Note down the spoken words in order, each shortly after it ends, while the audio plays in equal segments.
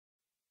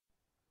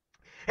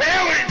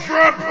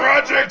from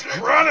Project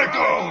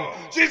Chronicle.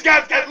 She's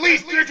got at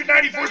least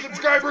 394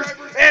 subscribers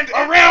and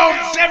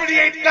around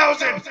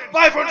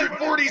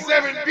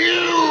 78,547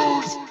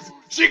 views.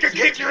 She could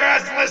kick your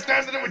ass in less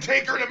time than it would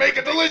take her to make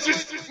a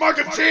delicious mug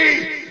of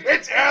tea.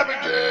 It's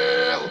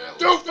Abigail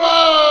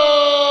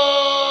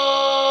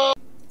Dufo!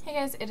 Hey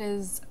guys, it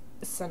is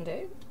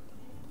Sunday,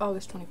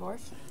 August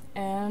 24th,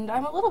 and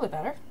I'm a little bit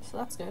better, so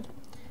that's good.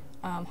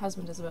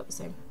 Husband is about the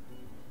same,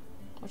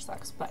 which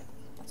sucks, but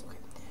that's okay.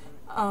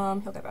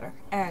 He'll get better.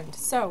 And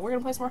so, we're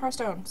gonna play some more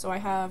Hearthstone. So I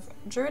have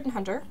Druid and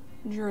Hunter,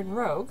 Druid and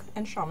Rogue,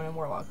 and Shaman and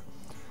Warlock.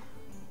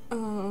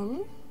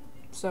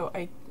 So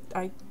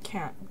I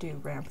can't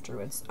do ramp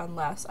druids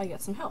unless I get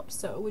some help.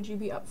 So would you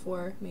be up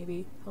for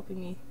maybe helping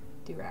me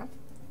do ramp?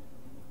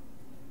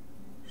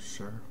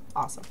 Sure.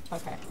 Awesome.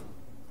 Okay.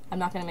 I'm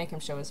not going to make him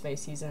show his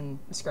face. He's in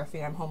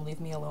scruffy I'm home, leave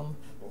me alone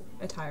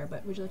attire,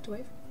 but would you like to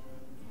wave?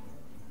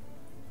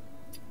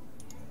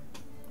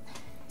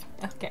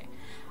 Okay.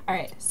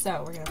 Alright,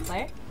 so we're going to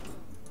play.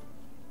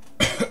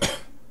 I'm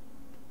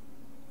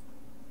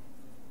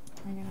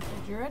going to play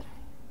Druid.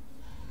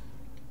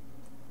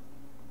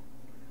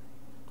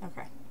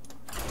 Okay.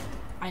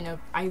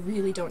 I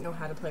really don't know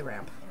how to play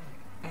ramp,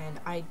 and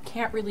I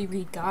can't really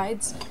read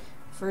guides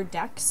for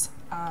decks,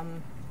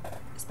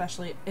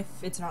 especially if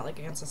it's not like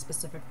against a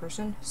specific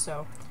person.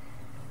 So,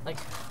 like,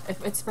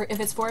 if it's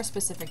for a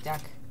specific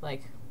deck,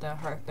 like the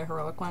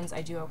heroic ones,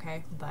 I do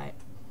okay, but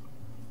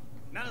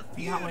not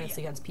when it's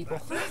against people.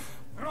 For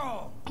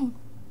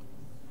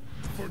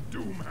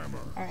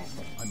Doomhammer. All right.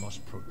 I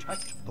must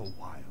protect the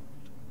wild.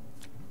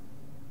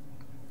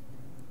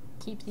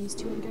 Keep these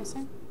two, I'm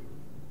guessing.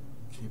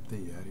 Keep the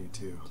Yeti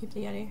too. Keep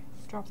the Yeti.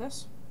 Drop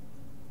this.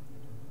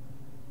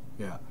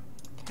 Yeah.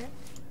 Okay.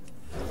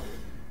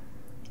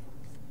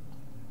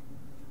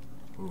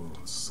 Ooh,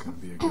 this is gonna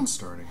be a good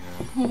starting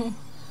hand.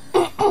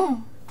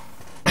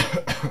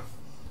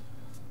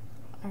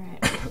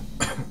 Alright.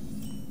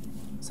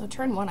 So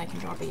turn one I can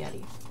drop a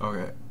Yeti.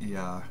 Okay,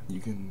 yeah,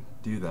 you can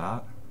do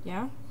that.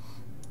 Yeah?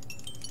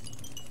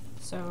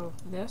 So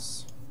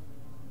this.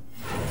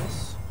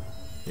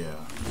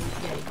 Yeah.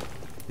 Yeti.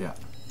 Yeah.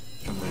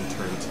 And then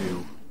turn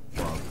 2,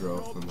 wild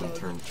growth, and then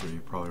turn 3,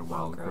 probably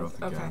wild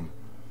growth again. Okay.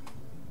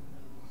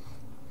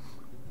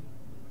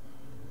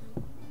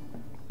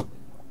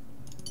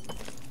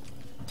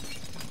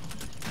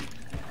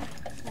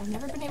 I've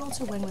never been able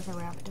to win with a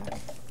ramp deck,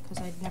 because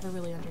I've never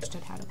really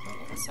understood how to play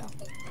it, so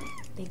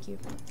thank you.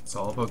 It's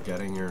all about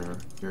getting your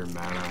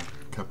mana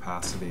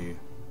capacity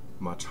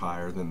much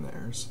higher than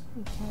theirs.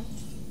 Okay.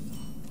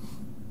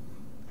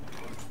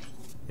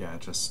 Yeah,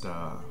 just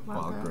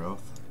wild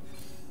growth.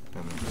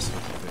 And then just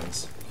hit the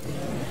face.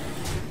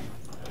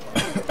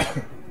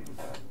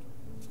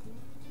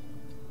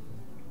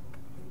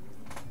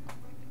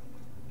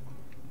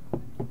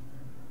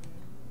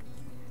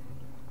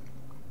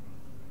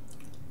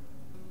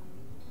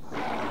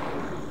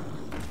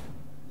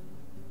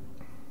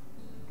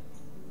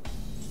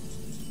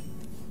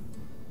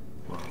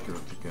 Wild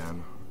growth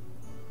again.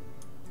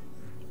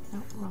 No,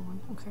 wrong one.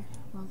 Okay.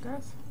 Wild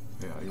growth.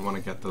 Yeah, you want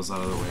to get those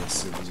out of the way as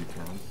soon as you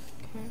can.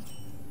 Okay.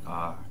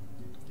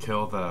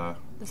 Kill that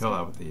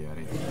with the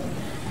Yeti.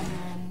 And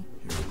then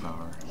Hero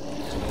power.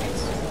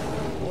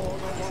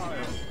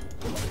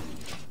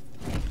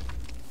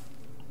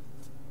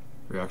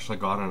 We actually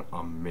got an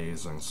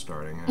amazing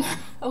starting hand.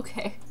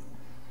 okay.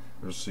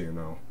 Just so you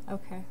know.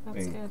 Okay,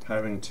 that's good.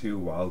 Having 2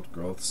 wild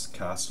growths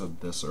casted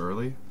this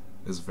early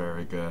is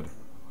very good.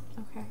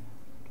 Okay.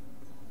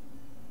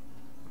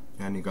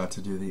 And you got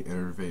to do the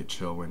Innervate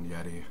Chillwind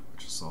Yeti,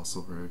 which is also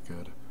very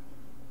good.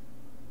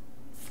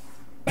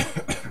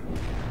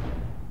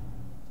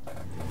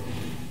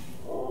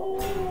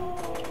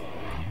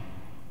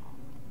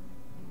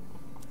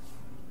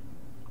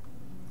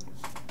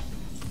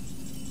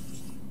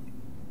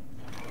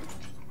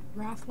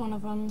 Wrath one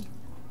of them,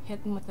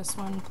 hit them with this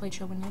one, play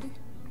Chillwind Yeti?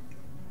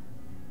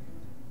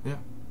 Yeah.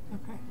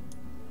 Okay.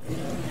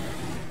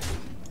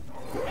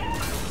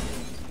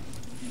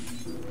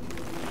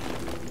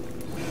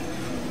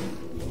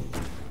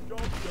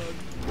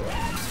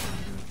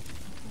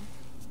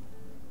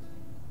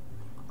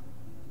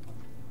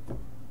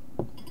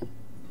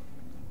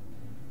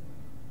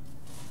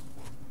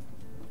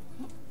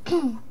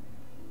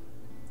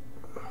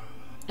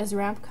 Is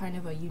ramp kind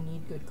of a you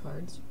need good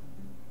cards?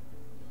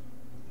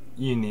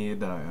 You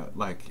need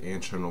like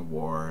Ancient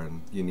War,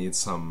 and you need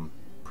some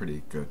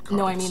pretty good cards.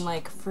 No, I mean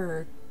like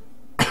for.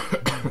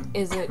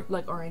 Is it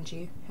like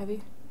RNG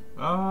heavy?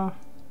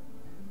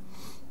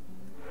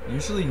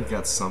 Usually you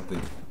get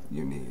something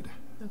you need.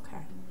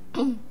 Okay.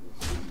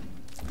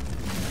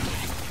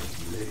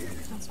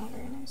 That's not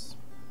very nice.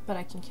 But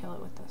I can kill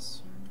it with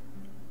this.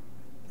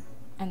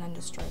 And then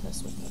destroy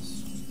this with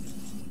this.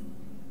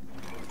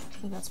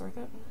 Think that's worth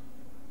it?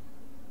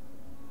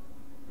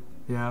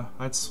 Yeah,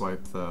 I'd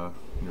swipe your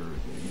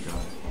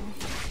guy.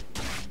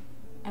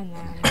 And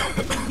then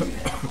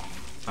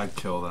I'd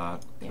kill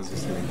that, because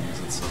he's going to use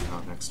it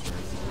somehow next turn.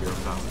 Hero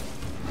power.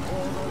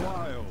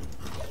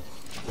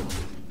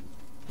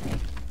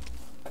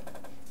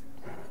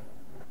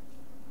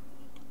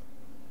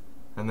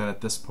 And then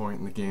at this point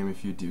in the game,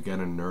 if you do get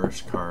a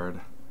Nourish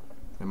card,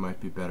 it might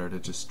be better to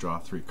just draw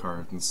 3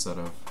 cards instead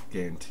of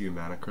gain 2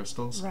 mana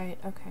crystals. Right,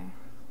 okay.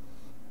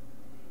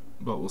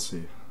 But we'll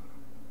see.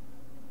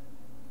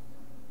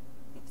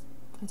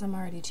 Because I'm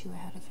already 2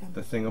 ahead of him.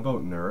 The thing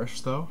about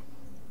Nourish, though,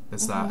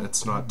 is that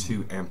it's not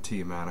 2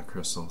 empty mana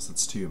crystals,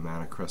 it's 2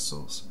 mana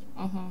crystals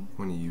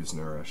when you use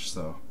Nourish,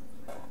 so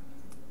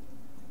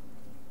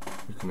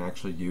you can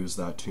actually use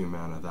that 2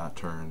 mana that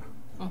turn.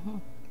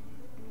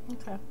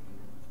 Okay.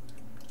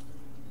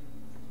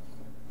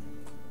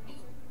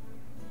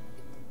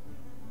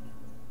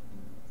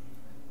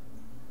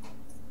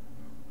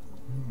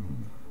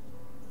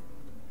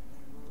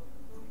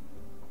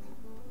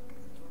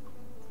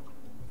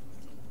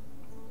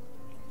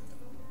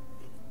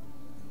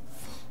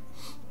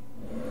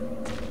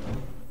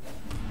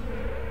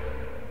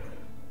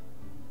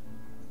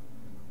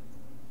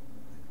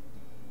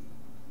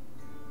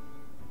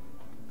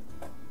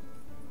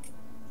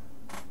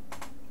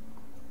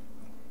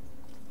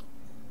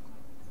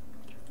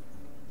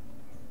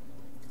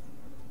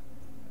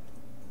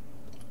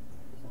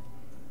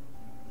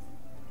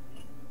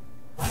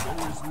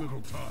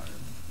 Little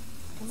time.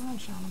 Come on,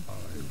 Sean. I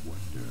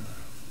wonder.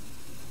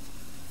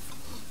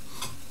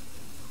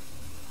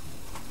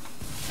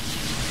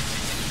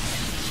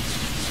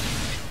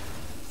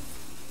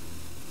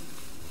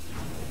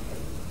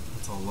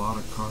 That's a lot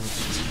of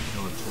cards just to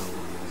kill a kill.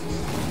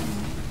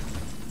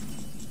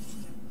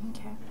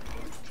 Okay.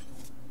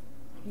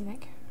 What do you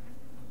think?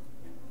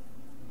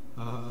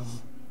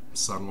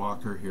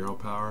 Sunwalker, Hero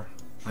Power.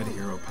 I'd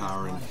Hero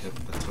Power and hit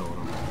the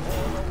totem.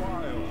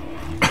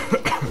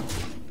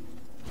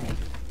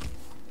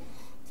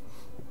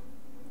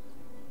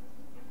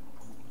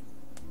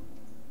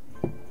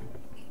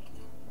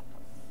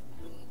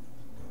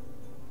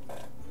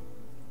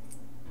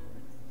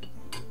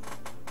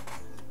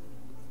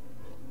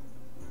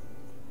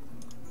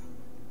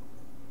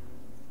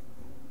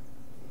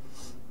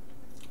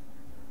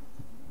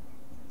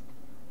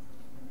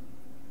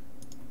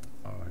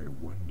 I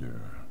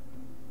wonder.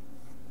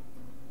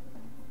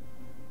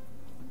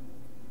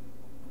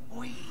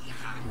 We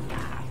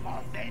hunger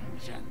for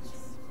vengeance.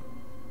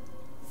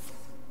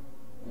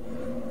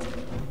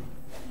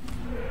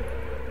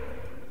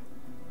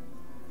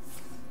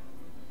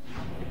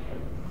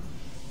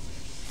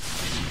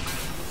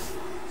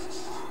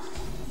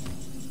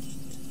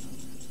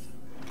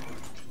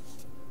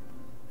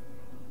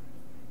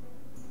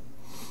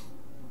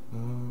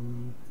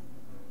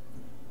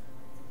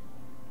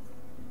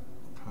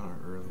 Kind of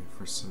early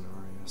for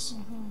Cenarius.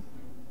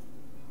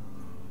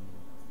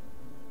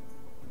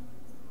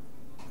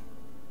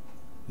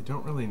 You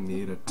don't really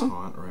need a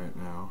taunt right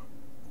now.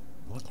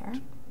 What Karen?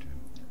 to do?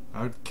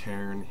 I would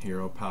Cairn,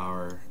 Hero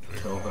Power,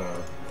 kill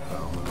the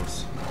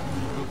Thalmos.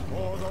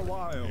 For the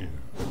wild.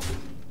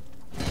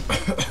 Just hit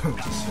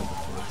the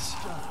face.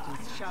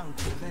 Justice shall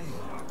prevail.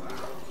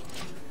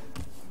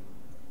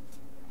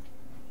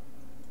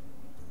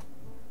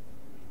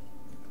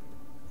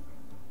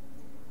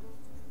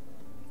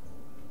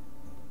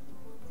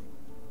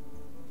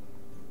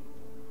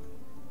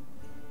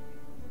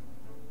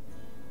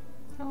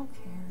 Oh,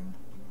 Karen.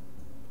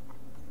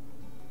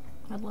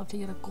 I'd love to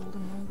get a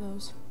golden one of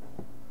those.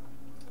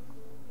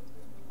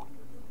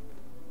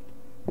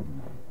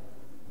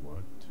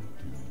 What to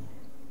do?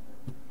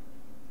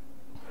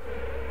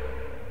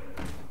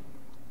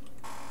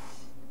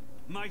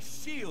 My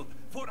shield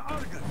for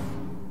Argus.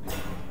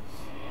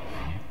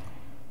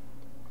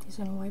 He's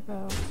gonna wipe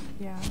out.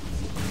 Yeah.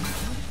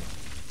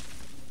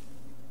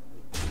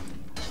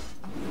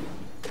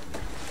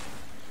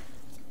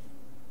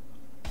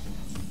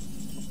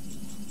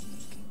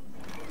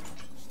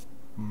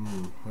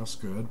 That's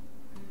good.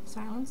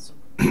 Silence.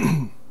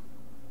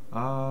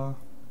 I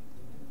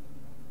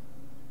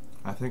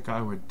think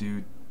I would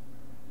do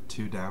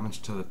 2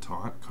 damage to the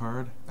taunt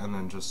card and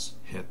then just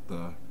hit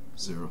the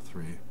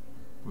 0-3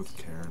 with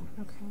Cairn.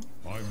 Okay.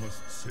 I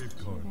must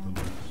safeguard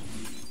the light.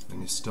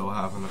 And you still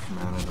have enough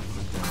mana to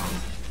put down.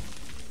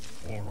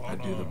 For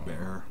I'd do the honor.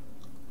 bear.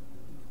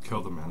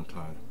 Kill the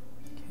Mantide.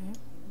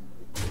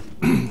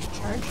 Okay.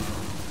 Charge?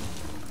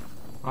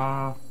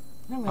 I'd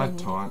Not really.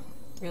 taunt.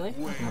 Really?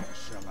 Where Okay.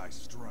 shall I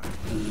strike?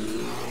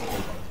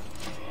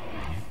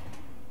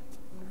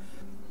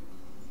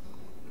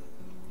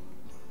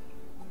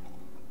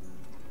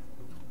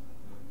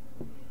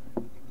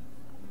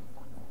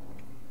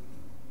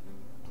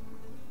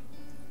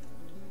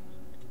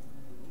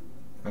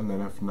 And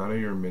then if none of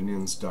your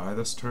minions die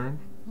this turn,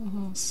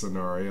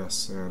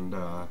 Cenarius and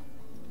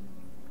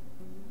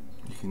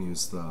you can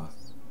use the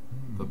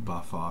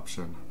buff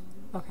option.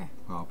 Okay.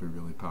 That'll be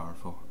really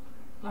powerful.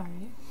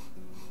 Alright.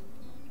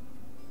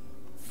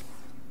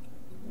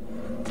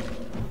 Oh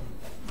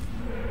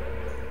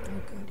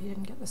good, he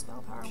didn't get the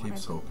spell power one.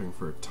 Keeps hoping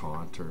for a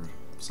taunt or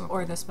something.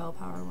 Or the spell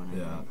power one. I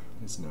Yeah, think.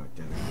 he's not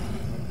getting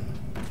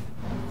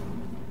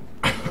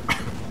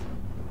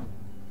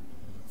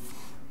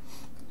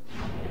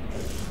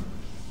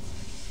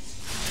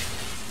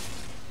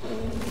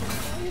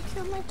Why you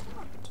killed my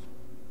taunt?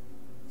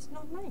 It's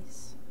not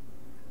nice.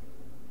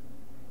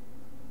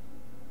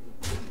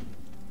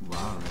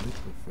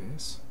 the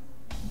face.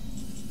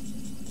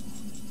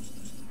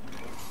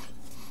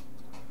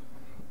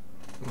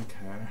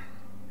 Okay.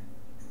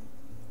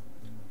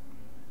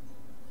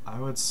 I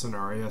would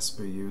scenarios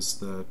but use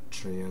the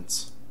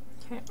chance.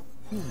 Okay.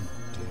 And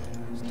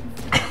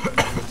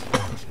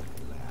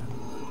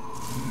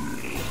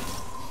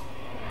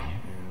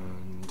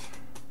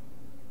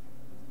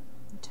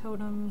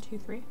Totem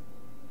 2-3.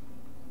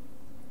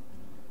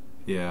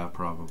 yeah,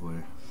 probably.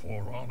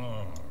 For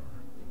honor.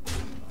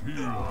 Feel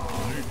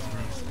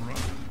nature's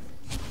wrath.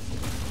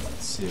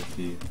 Let's see if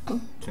he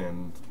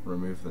can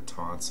remove the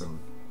taunts and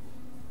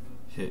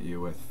hit you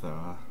with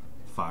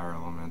Fire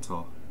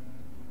Elemental.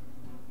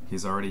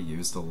 He's already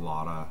used a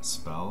lot of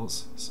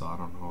spells, so I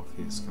don't know if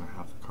he's gonna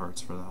have the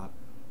cards for that.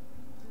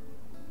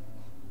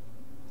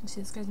 You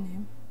see this guy's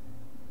name?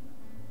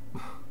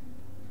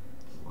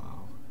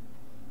 Wow.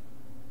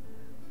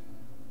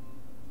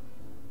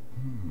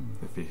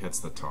 If he hits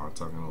the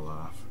taunt, I'm gonna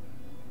laugh.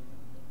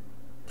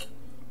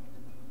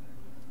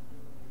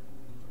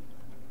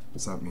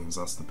 Because that means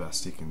that's the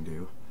best he can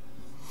do.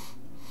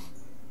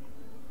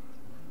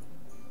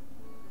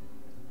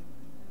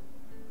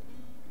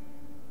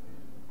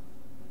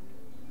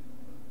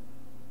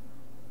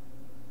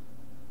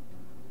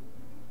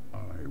 I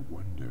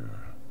wonder.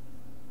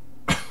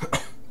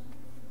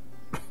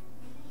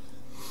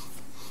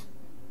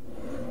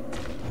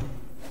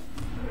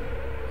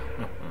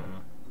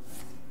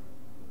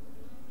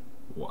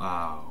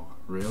 Wow,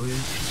 really?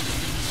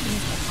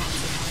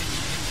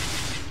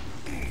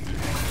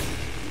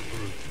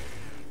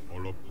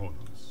 All upon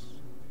us.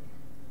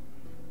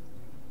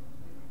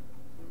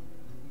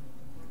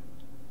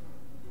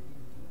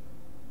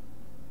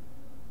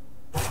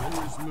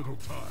 There is little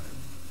time.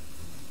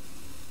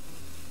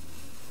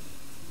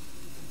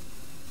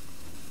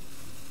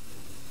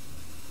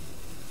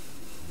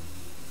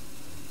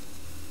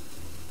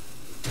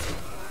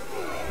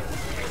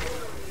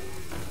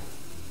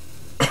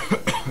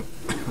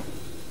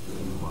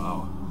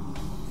 Wow.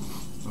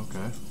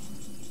 Okay.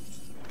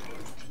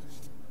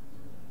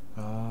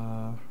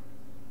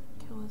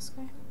 Kill this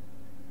guy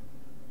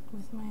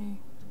with my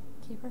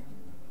keeper.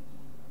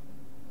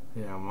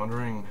 Yeah, I'm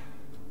wondering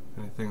if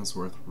anything's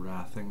worth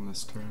wrathing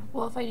this turn.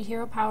 Well, if I do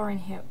hero power and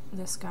hit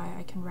this guy,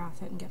 I can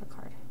wrath it and get a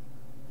card.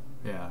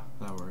 Yeah,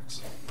 that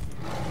works.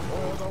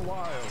 For the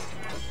wild.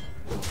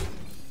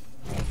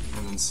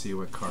 And then see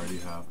what card you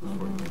have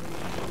before you make it.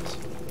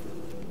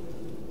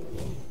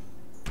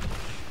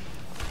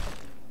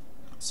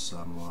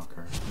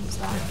 Sunwalker. Use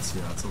that. Yeah, see,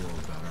 that's a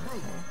little better.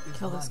 Okay.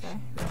 Kill this guy.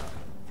 Yeah.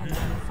 And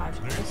then 5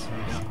 times.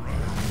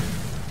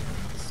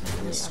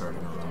 He's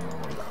starting with the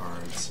normal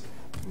cards.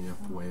 And you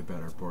have way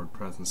better board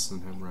presence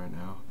than him right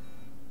now.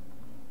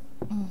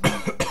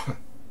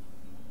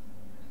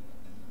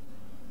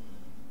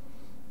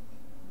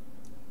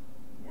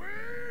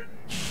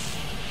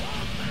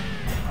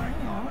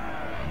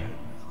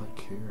 Click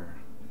here.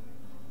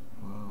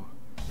 Wow.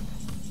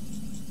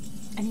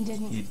 And he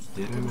didn't. He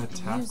didn't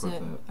attack use with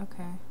it. it.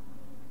 Okay.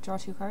 Draw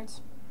 2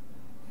 cards.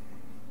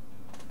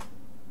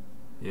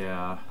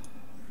 Yeah.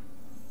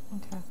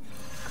 Okay.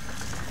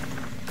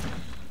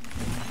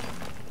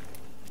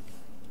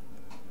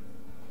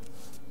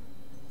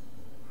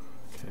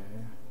 Okay.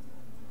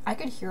 I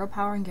could hero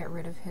power and get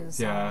rid of his.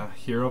 Yeah,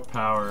 hero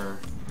power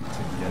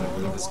to get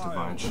rid of his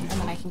divine shield.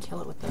 And then I can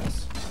kill it with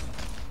this.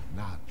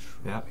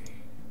 Yep.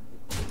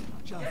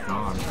 Just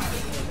Gone.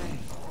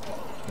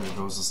 There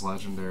goes his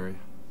legendary.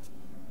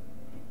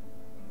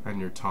 And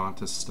your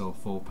taunt is still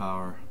full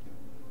power.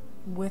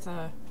 With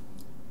a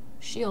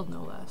shield,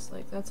 no less.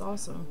 Like, that's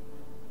awesome.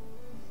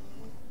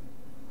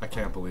 I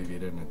can't believe you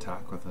didn't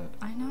attack with it.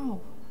 I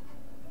know.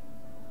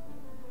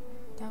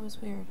 That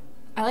was weird.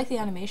 I like the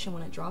animation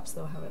when it drops,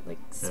 though, how it, like,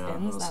 spins.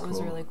 that was That was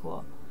cool. really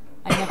cool.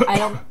 I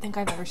don't think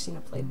I've ever seen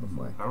it played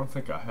before. I don't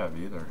think I have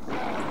either,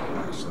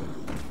 actually.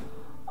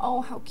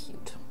 Oh, how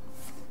cute.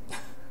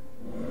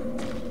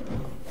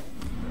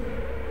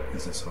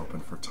 He's just hoping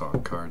for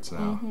taunt cards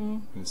now.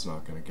 He's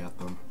not gonna get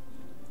them.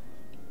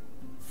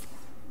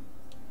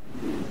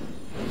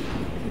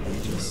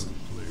 He just...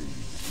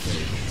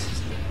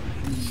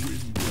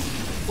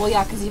 Well,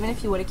 yeah, because even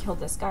if you would have killed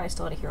this guy, I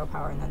still had a hero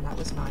power, and then that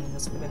was 9, and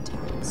this would have been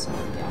 10. So,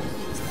 yeah,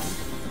 he was dead.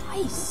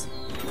 Nice!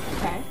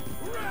 Okay.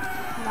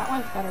 Well, that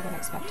went better than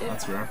expected.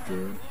 That's Ramp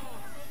Druid.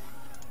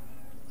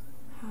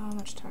 How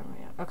much time are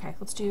we at? Okay,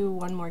 let's do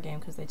one more game,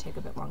 because they take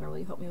a bit longer. Will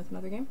you help me with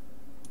another game?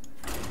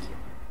 Thank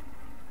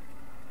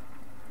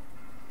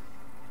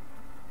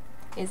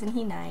you. Isn't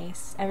he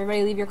nice?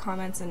 Everybody leave your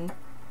comments and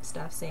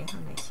stuff saying how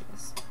nice he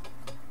is.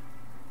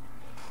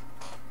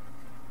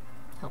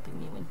 Helping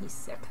me when he's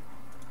sick.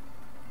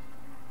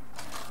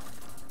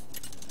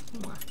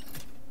 Mwah.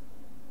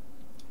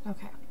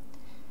 Okay.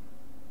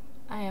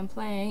 I am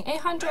playing a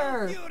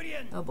hunter!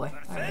 Oh boy.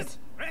 Alright.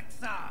 Let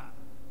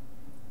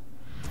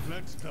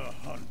the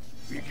hunt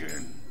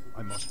begin.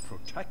 I must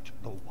protect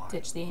the wild.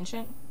 Ditch the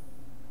ancient.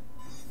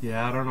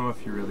 Yeah, I don't know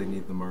if you really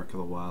need the Mark of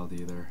the Wild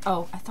either.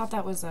 Oh, I thought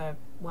that was a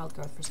wild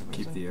growth for some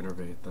reason. Keep the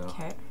Innervate though.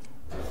 Okay.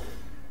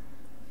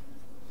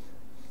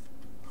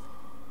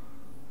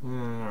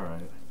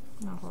 Alright.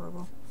 Not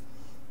horrible.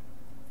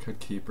 Could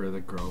Keeper the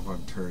Grove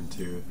on turn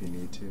 2 if you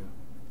need to.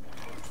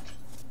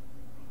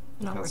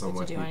 Not Depends worth on it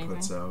what to he do anything.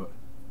 puts out.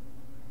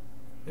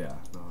 Yeah,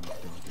 no, I'm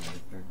not gonna do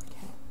anything.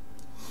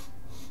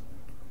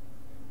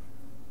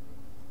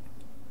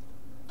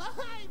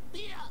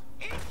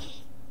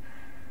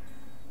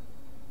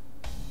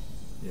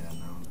 Yeah,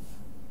 no.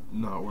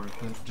 Not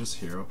worth it. Just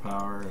hero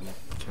power and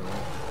kill it.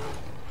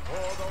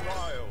 For the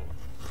wild.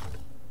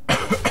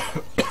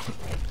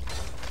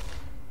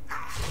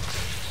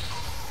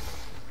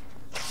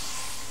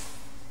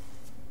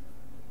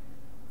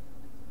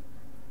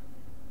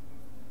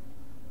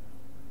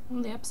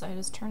 Well, the upside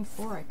is turn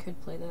 4 I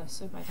could play this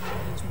if I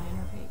don't use my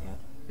Innervate yet.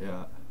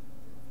 Yeah.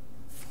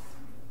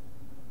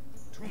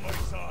 To my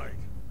side.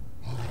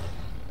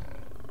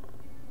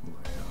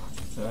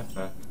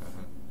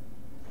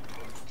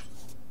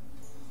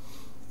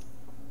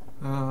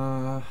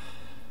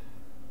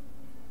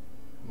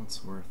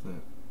 What's worth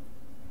it?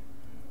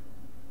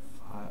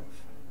 5.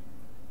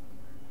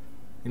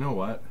 You know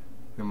what?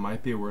 It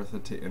might be worth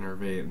it to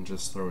Innervate and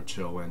just throw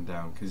Chill Wind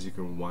down, because you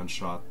can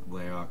one-shot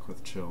Layok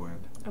with Chill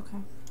Wind. Okay.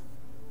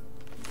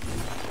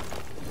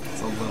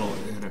 It's a little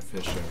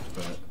inefficient,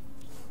 but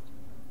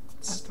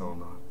it's still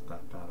not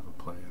that bad of a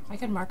play. I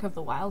could Mark of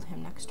the Wild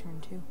him next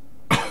turn too.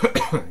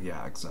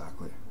 Yeah,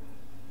 exactly.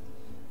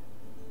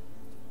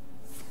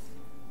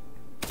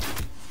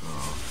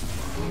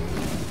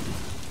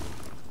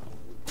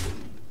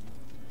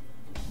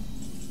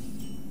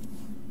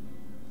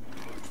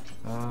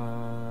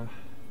 Oh.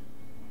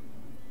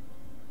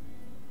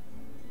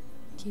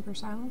 Keeper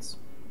Silence.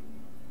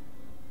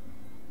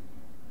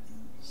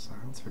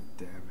 Silence for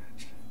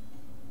damage.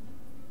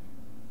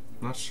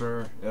 Not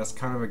sure. That's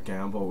kind of a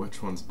gamble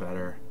which one's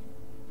better.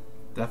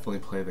 Definitely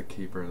play the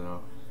Keeper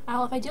though.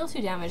 Well, if I deal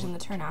 2 damage in the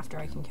turn after,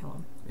 I can kill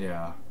him.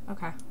 Yeah.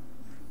 Okay.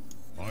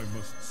 I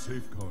must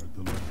safeguard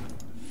the land.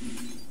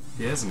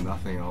 He has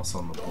nothing else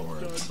on the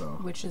board, so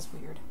Which is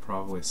weird.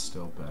 probably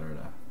still better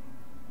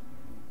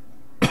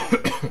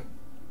to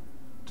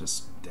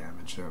just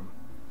damage him.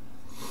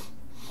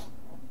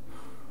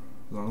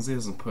 As long as he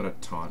doesn't put a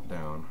taunt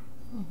down,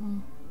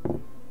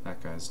 that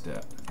guy's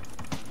dead.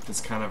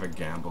 It's kind of a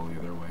gamble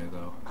either way,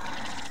 though.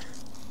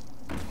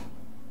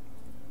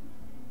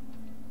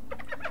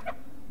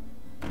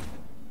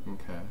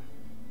 Okay.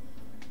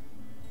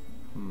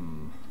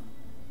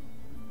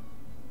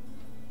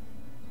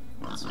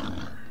 What's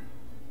there?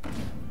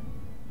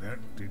 That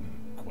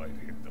didn't quite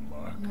hit the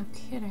mark. No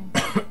kidding.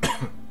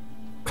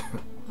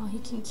 Well, he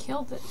can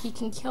kill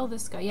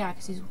this guy. Yeah,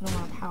 because he's no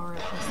more power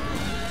at this.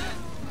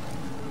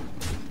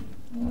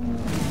 I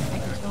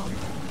can kill him.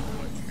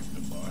 Quite hit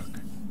the mark.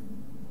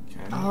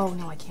 Can you? Oh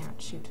no, I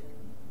can't. Shoot.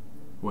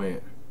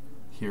 Wait.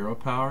 Hero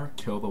power?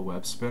 Kill the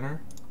web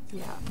spinner?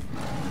 Yeah.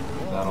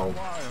 That'll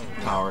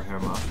power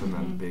him up and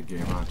then big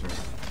game hunter.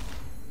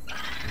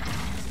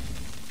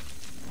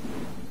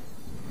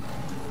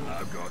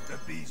 I've got the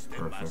beast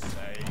in my Perfect.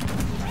 sight.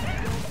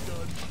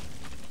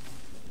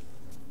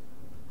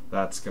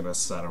 That's gonna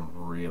set him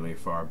really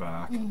far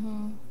back.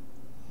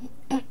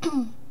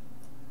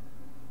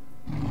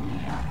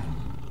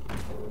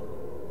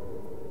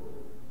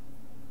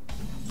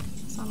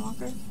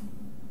 Sunwalker?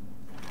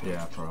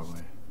 Yeah,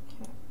 probably.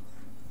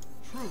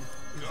 Truth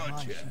is my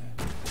Gotcha. shield.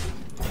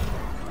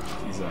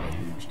 He's at a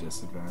huge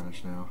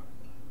disadvantage now.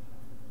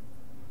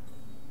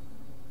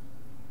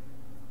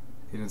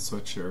 He didn't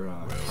switch your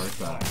card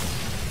back.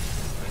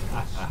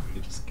 He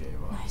just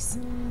gave up. Nice.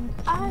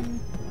 I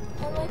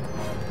like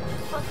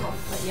purple.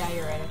 But yeah,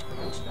 you're right. I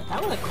totally mentioned that.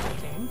 That was a cool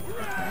game.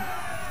 Okay.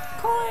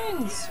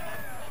 Coins!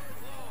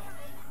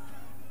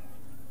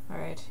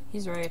 Alright,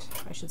 he's right.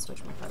 I should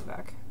switch my card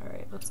back.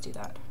 Alright, let's do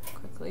that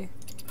quickly.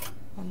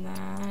 And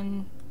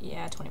then,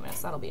 yeah, 20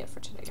 minutes. That'll be it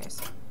for today,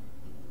 guys.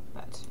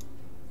 But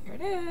here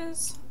it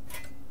is.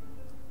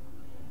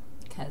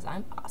 Because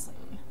I'm awesome.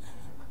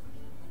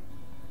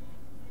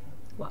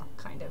 Well,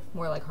 kind of.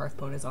 More like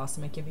Hearthbone is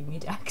awesome at giving me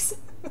decks.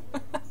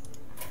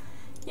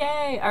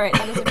 Yay! Alright,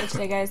 that is it for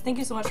today, guys. Thank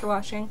you so much for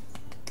watching.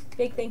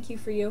 Big thank you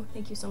for you.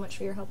 Thank you so much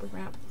for your help with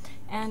Ramp.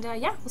 And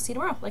yeah, we'll see you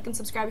tomorrow. Like and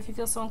subscribe if you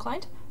feel so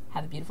inclined.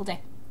 Have a beautiful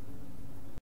day.